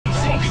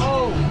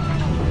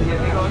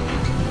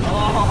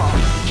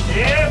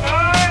Yeah, boy!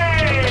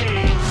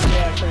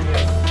 Yeah, pretty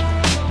good.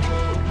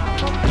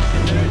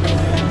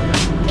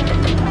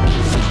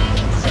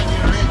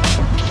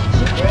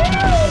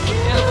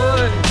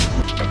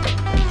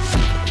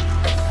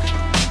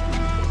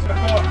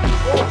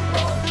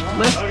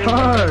 Let's go!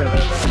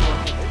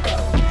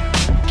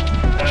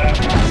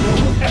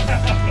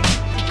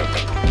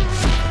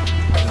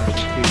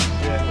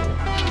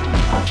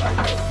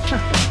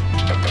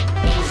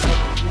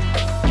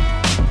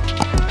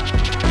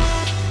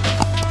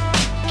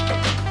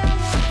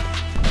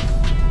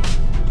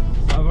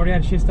 I've already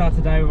had a shift start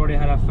today. We've already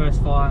had our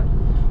first fight.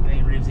 Me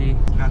and Ribsy.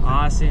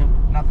 I asked him.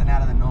 Nothing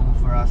out of the normal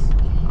for us.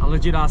 I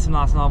legit asked him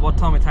last night, what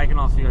time we're taking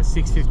off? He goes,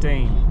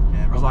 6:15.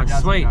 Yeah, I was like,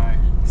 sweet. know.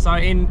 So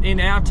in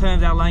our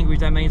terms, our language,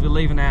 that means we're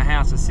leaving our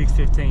house at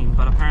 6:15,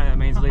 but apparently that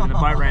means leaving the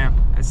boat ramp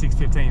at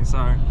 6:15.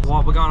 So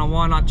we're going on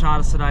YKNOT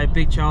Charters today.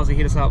 Big Charles, he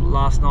hit us up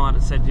last night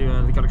and said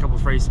they got a couple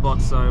of free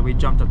spots, so we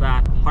jumped at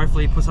that.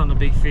 Hopefully put something to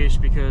big fish,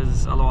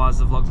 because otherwise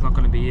the vlog's not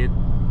going to be it.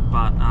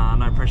 But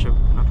no pressure,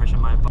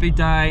 mate. But big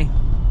day.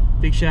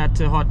 Big shout out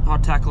to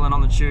Hot Tackle and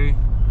On the Chew.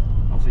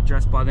 Obviously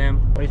dressed by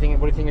them. What do you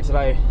think of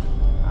today?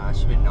 It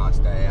should be a nice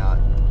day out.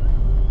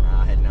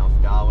 Heading out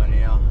for Darwin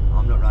here.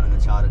 I'm not running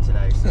the charter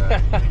today, so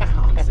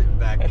I'm sitting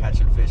back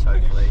catching fish,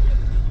 hopefully.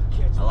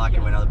 I like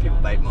it when other people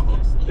bait my hook.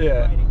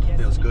 Yeah.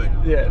 Feels good.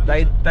 Yeah,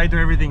 they do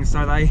everything, so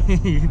I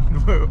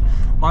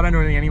don't do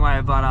anything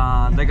anyway,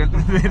 but they're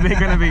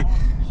gonna be,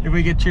 if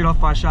we get chewed off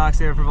by sharks,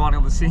 they're providing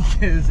all the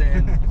sinkers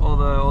and all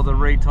the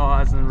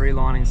reties and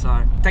relining.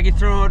 So take you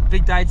through it.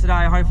 Big day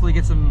today. Hopefully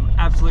get some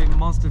absolute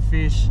monster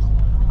fish.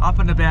 Up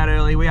and about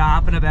early. We are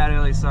up and about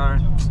early, so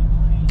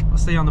I'll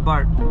see you on the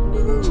boat.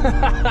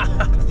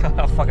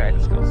 Oh, fuck, I hate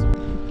this guys.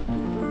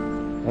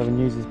 I haven't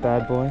used this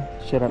bad boy.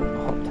 Shout out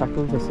Hot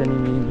Tackle for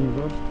sending me a new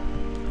rod.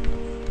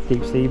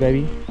 Deep sea,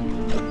 baby.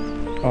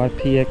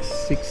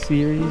 IPX6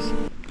 series.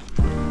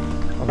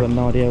 I've got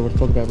no idea what to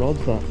talk about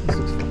rods, but this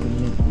looks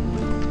fucking neat.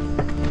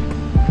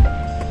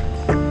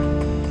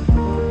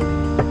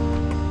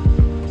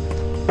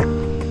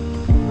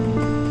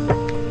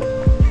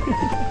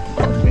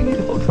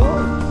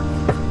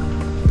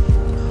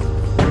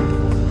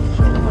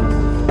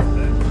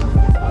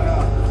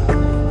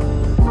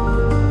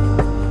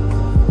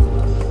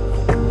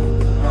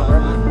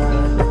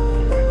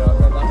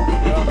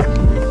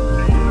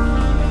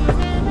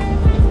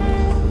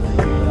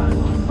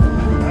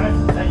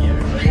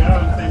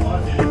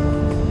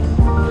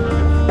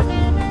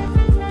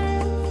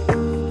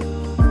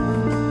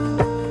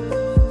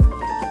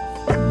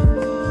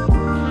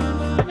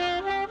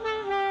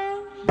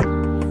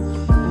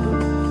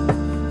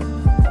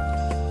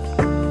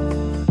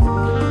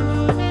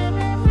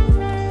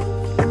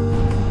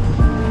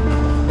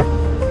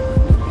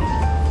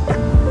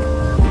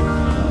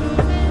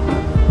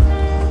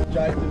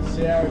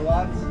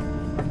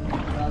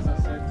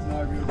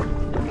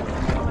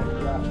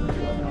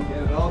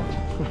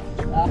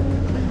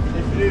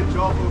 If you do a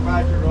job or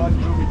grab your rod, you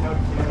will be held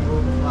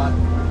accountable, but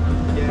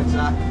yeah,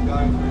 Zach is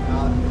going pretty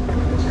hard.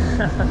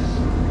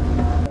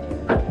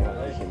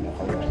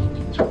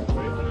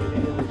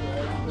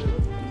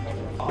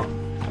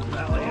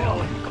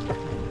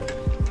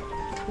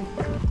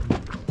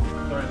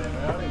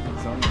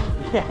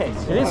 Yeah,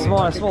 it is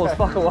small as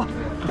fuck away.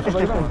 It's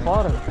like even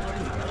bottom.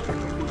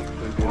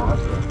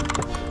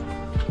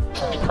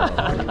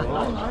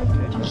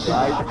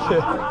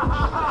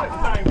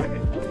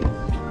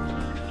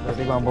 The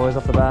big one, boys,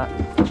 off the bat.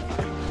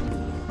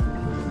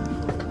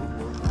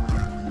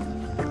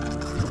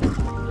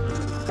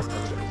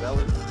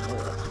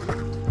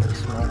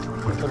 Small. A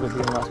little bit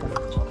bigger than last one.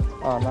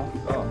 Oh no.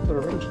 Oh, sort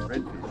of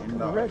red. Red.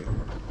 No. Red.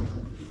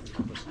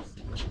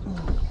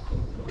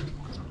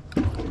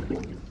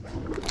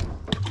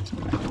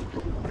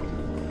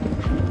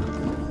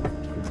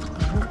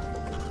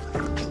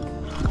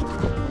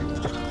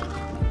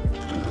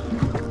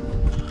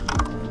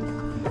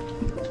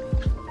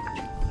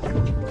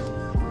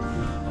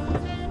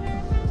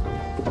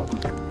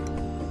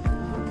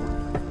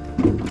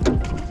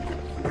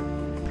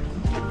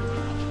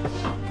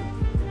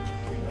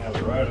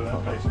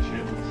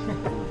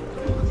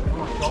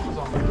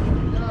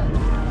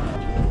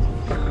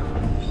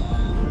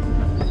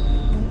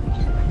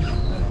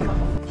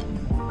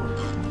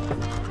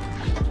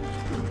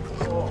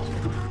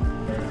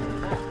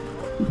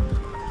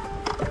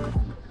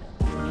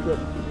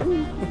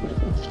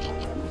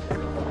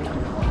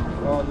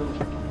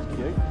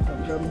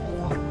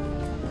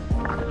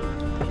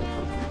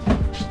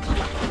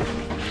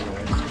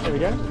 There we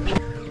go.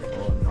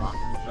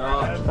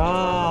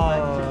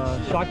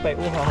 Oh, shark bait.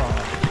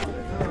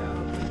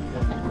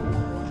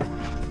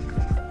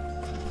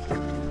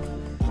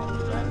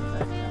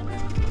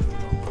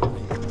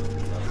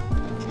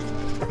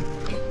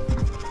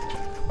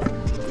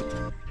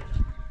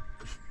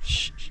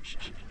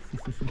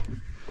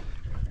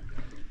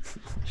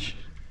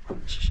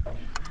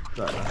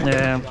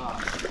 Yeah,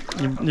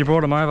 you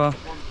brought him over.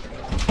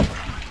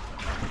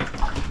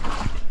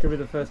 Could be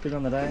the first big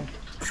on the day.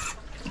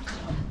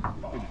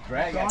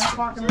 drag.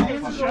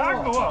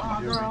 Shark or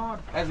what?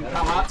 Hasn't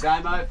come up,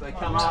 Damo. If they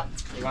come up,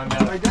 he won't be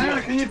able to. Hey,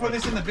 Dana, can you put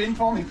this in the bin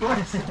for me,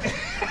 please?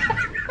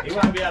 He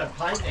won't be able to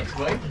paint next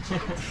week.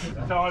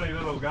 Tiny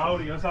little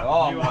goldie or something.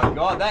 Oh my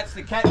God, that's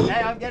the cat.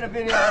 Hey, I'm getting a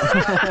video.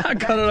 I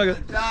got it. I got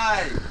it.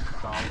 Day.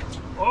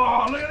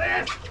 Oh, look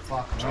at this!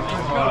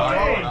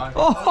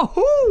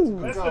 Oh,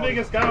 That's the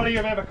biggest goldie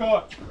I've ever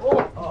caught.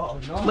 Oh,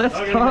 no. let's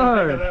Look at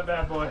go. that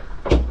bad boy.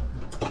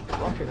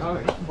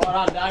 Well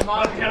done,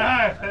 Damo. Look at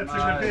that. That's in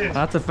the fish.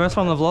 That's the first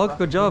one on the vlog.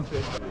 Good job.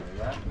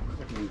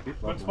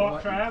 Good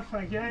spot, Trav.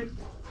 Thank you.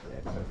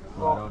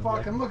 Oh,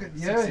 fucking look at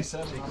you.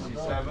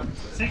 67.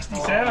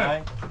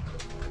 67.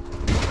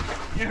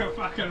 You're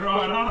fucking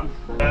right on.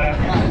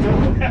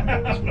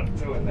 I'm not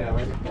doing that.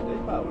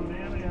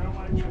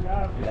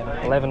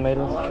 11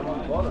 meters.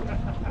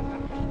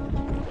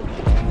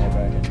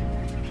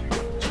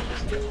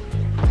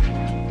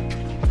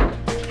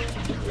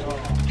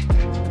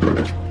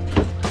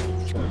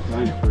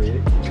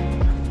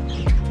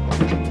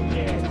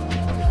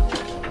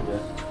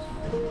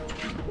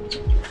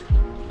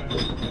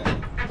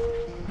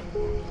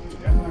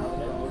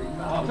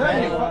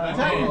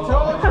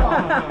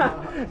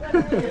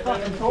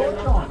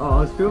 Oh, I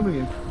was filming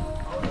him.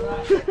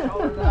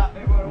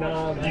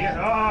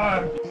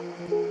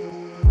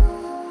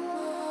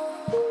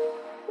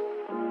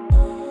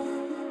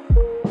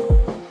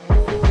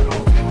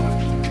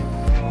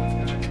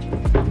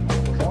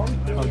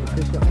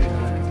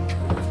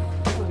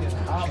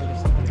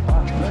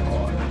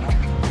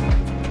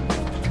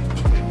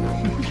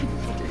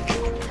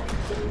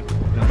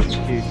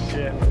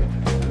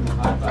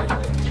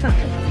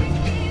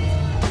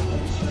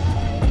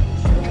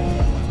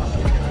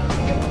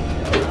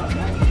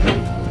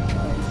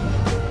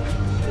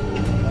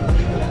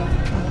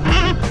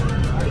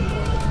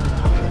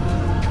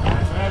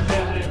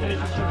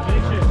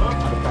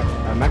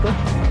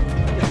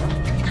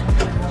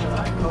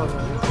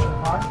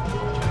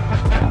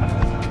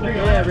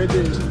 Yeah, red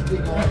beans.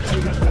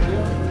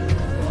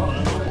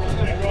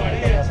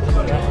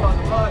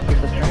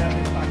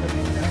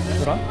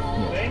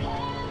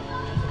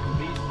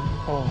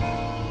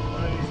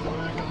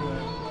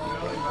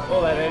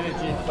 All that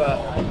energy for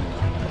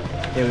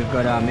Yeah, we've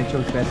got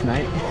Mitchell's best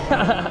mate.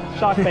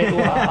 shark bait.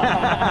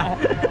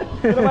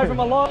 Get away from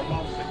my line.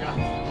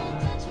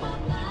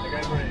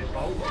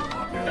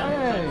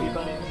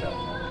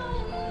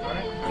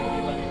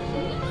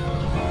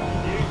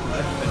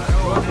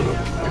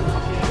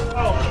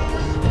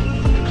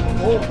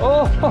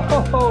 Oh, ho, ho,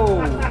 ho.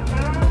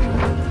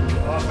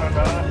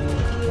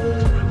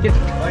 Get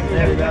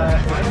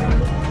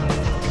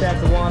shout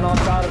the wine on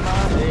side of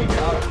mine. There you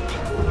go.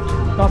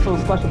 Nice little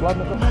splash of blood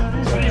in it. What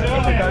are you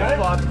doing, mate?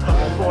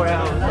 4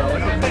 hours.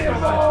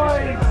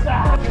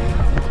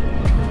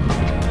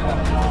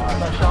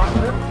 No shark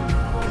in it?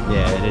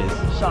 Yeah, it is.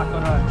 Shark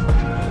on her.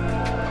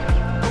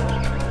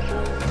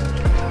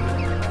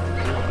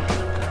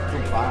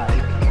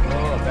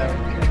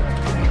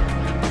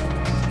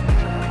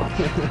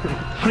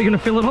 How are you going to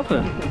fill it off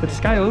it? With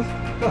scales?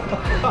 Want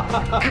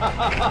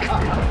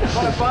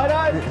a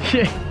photo?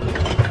 Yeah.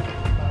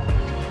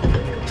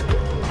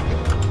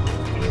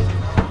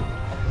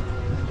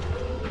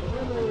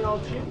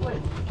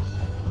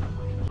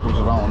 Because I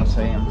don't want to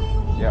see him.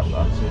 Yep,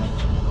 that's it.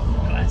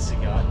 That's the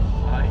guy.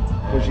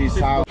 Because he's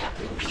how.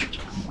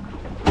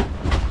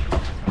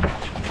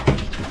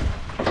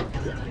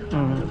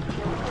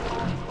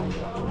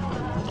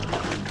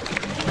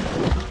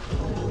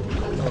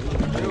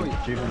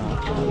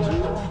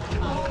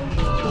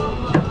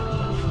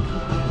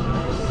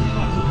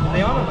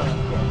 They on it?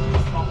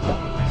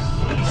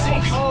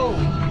 Oh!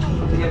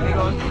 Yeah, big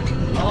one.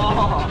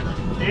 Oh!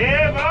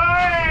 Yeah, boy!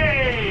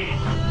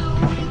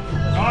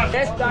 Nice.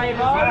 Yes, Dave.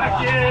 Back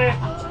here.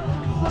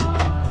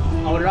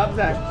 Hold it up,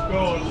 Zach.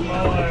 Good,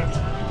 smaller.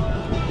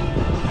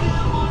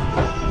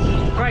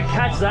 Great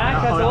catch,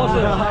 Zach. That's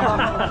awesome.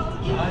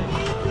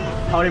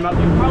 Hold him up. You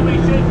probably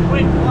should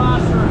quit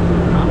classroom.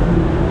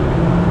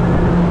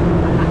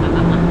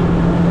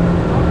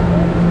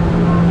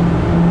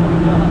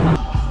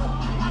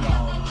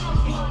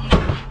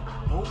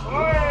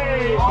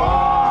 Hey!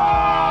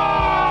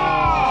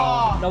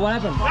 No, what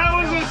happened? That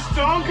was a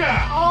stonker!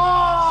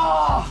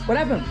 What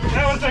happened?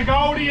 That was the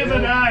goldie of the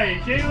day.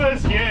 He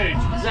was huge.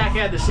 Zach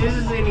had the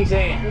scissors in his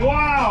hand.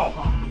 Wow!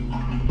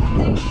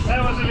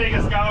 That was the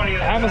biggest goldie of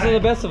the Hammers are day. the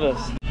best of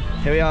us.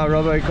 Here we are,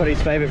 Robbo caught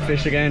his favourite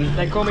fish again.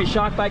 They call me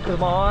shark bait with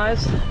my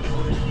eyes.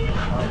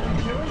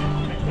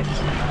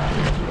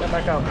 Come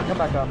back up, come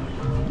back up.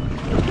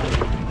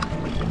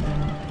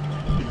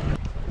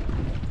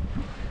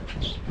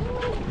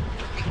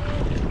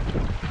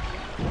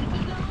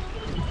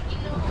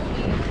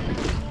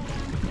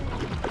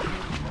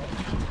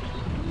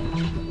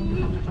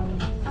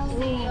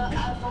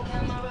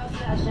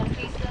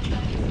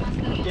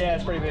 Yeah,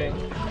 it's pretty big.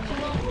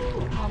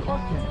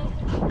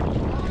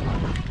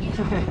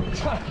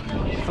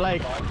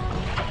 Flake.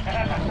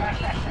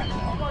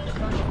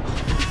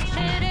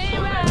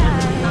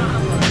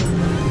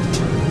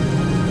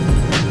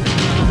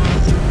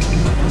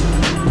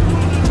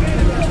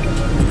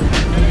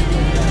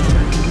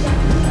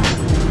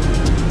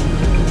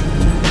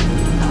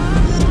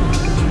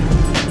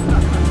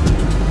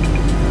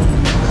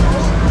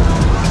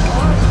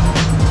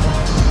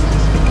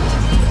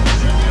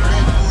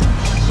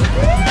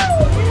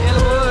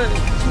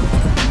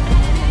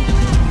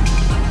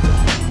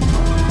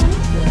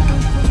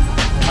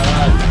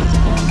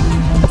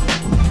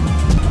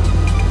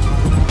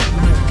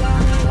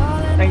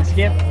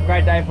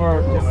 great day for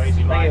it. Thank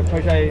you,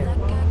 appreciate it.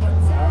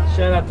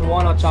 Shout out to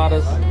YKNOT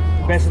Charters,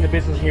 best in the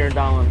business here in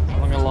Darwin.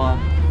 I'm not gonna lie.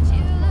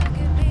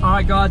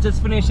 Alright guys,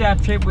 just finished our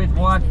trip with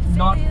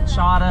YKNOT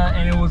Charter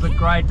and it was a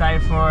great day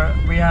for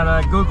it. We had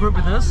a good group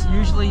with us.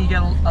 Usually you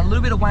get a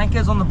little bit of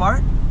wankers on the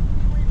boat,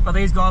 but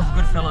these guys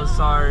were good fellas.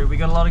 So we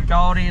got a lot of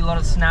goldie, a lot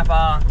of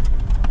snapper,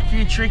 a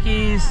few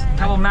trickies, a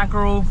couple of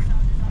mackerel.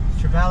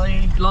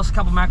 Trevally. Lost a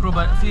couple of mackerel,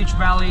 but a few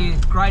trevally.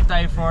 Great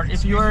day for it.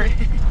 If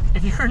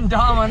you're in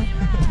Darwin,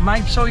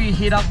 make sure you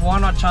hit up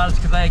YKNOT Charters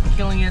because they're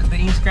killing it. The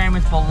Instagram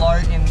is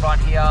below in right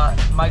here.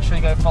 Make sure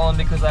you go follow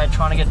them because they're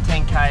trying to get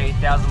 10K,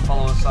 1,000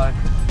 followers. So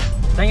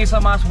thank you so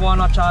much,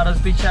 YKNOT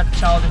Charters. Big shout out to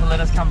Charles who let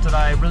us come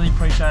today. Really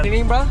appreciate it.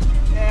 Anything, bro?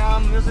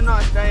 Yeah, it was a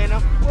nice day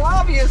enough. Well,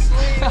 obviously.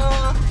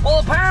 Well,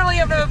 apparently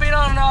I've never been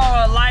on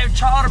a live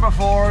charter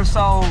before,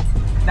 so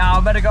now I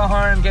better go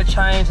home and get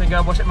changed and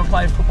go watch them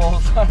play football.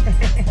 So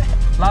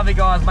love you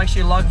guys. Make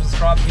sure you like and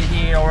subscribe if you're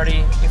here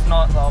already. If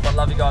not, but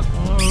love you guys.